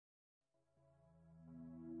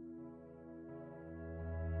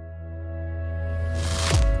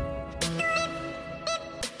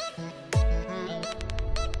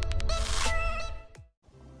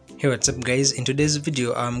Hey, what's up guys? In today's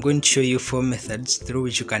video I'm going to show you 4 methods through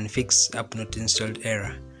which you can fix app not installed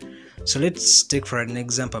error. So let's take for an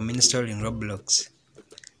example, I'm installing Roblox.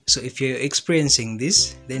 So if you're experiencing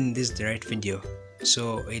this, then this is the right video.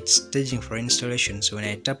 So it's staging for installation. So when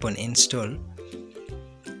I tap on install,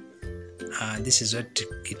 this is what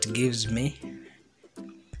it gives me,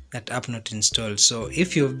 that app not installed. So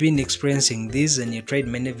if you've been experiencing this and you tried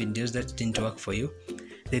many videos that didn't work for you,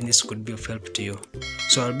 then this could be of help to you.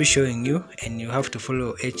 So I'll be showing you, and you have to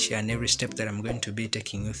follow each and every step that I'm going to be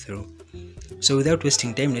taking you through. So without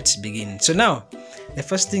wasting time, let's begin. So now the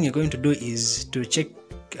first thing you're going to do is to check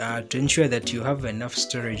to ensure that you have enough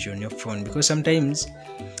storage on your phone, because sometimes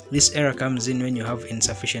this error comes in when you have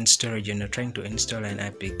insufficient storage and you're trying to install an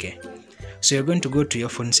APK. So you're going to go to your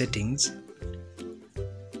phone settings,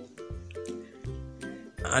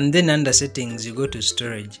 and then under settings you go to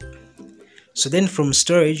storage. So then from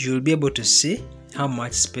storage you'll be able to see how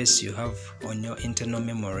much space you have on your internal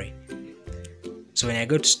memory. So when I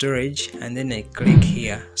go to storage and then I click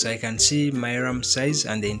here, so I can see my RAM size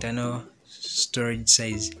and the internal storage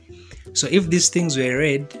size. So if these things were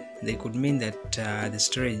red, they could mean that the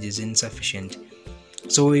storage is insufficient.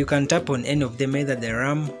 So you can tap on any of them, either the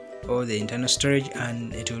RAM or the internal storage,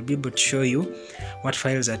 and it will be able to show you what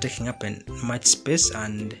files are taking up much space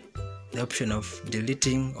and the option of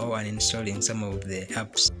deleting or uninstalling some of the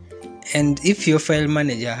apps. And if your file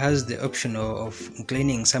manager has the option of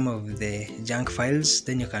cleaning some of the junk files,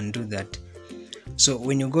 then you can do that. So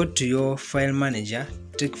when you go to your file manager,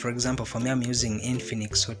 take for example, for me I'm using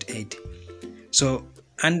Infinix Hot 8. So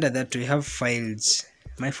under that we have files.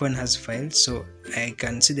 My phone has files, so I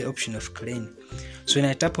can see the option of clean. So when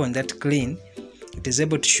I tap on that clean, it is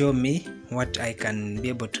able to show me what I can be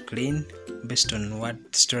able to clean based on what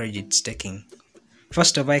storage it's taking.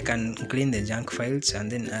 First of all, I can clean the junk files and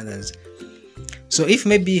then others. So if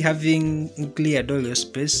maybe having cleared all your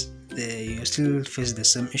space, you still face the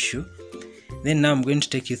same issue, then now I'm going to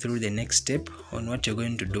take you through the next step on what you're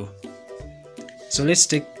going to do. So let's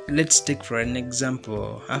take for an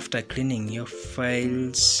example, after cleaning your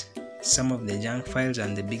files, some of the junk files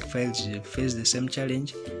and the big files, you face the same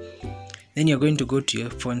challenge. Then you're going to go to your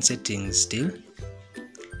phone settings still,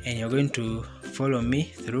 and you're going to follow me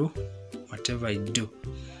through whatever I do.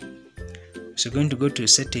 So you're going to go to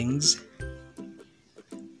settings,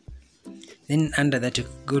 then under that you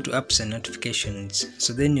go to apps and notifications.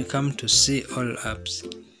 So then you come to see all apps.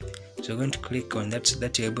 So you're going to click on that so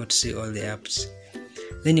that you're able to see all the apps.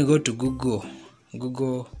 Then you go to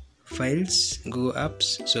Google Files, Google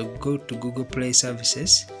Apps. So go to Google Play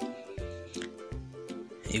Services.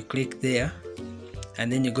 You click there, and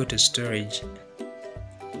then you go to storage.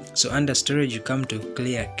 So under storage you come to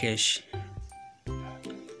clear cache.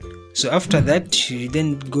 So after that you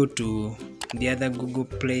then go to the other Google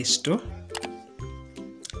Play Store.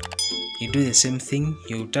 You do the same thing,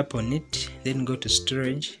 you tap on it, then go to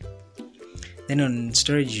storage. Then on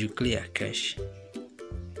storage you clear cache.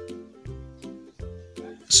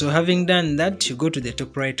 So having done that, you go to the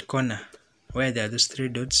top right corner where there are those 3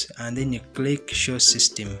 dots, and then you click show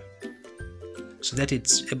system, so that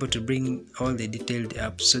it's able to bring all the detailed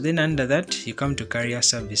apps. So then under that you come to carrier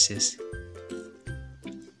services.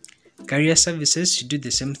 Carrier services, you do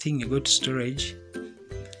the same thing, you go to storage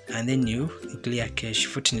and then you clear cache.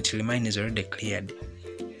 Fortunately mine is already cleared.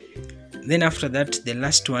 Then after that, the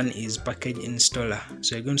last one is package installer.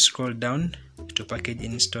 So you're going to scroll down to package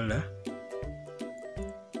installer.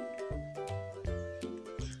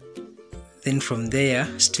 Then from there,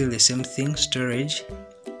 still the same thing, storage,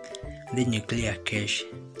 then you clear cache.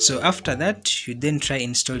 So after that you then try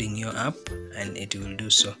installing your app and it will do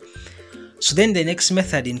so. So then the next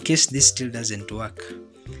method, in case this still doesn't work,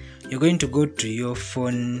 you're going to go to your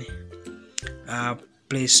phone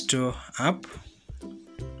Play Store app.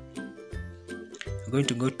 You're going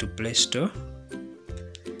to go to Play Store,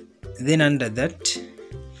 then under that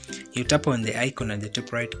you tap on the icon at the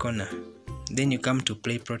top right corner, then you come to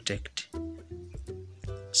Play Protect.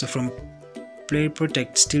 So from Play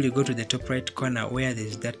Protect, still you go to the top right corner where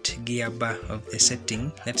there's that gear bar of the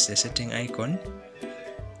setting, that's the setting icon.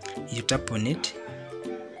 You tap on it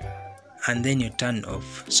and then you turn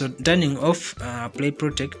off. So turning off Play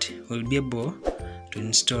Protect will be able to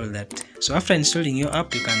install that. So after installing your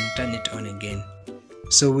app, you can turn it on again.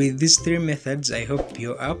 So with these 3 methods, I hope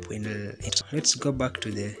your app will. Let's go back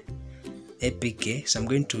to the APK. So I'm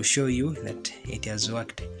going to show you that it has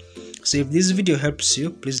worked. So if this video helps you,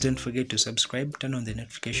 please don't forget to subscribe, turn on the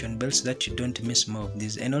notification bell so that you don't miss more of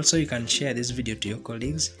these, and also you can share this video to your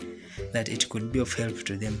colleagues that it could be of help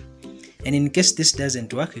to them. And in case this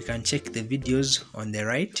doesn't work, you can check the videos on the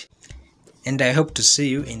right and I hope to see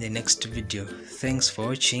you in the next video. Thanks for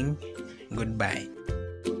watching. Goodbye.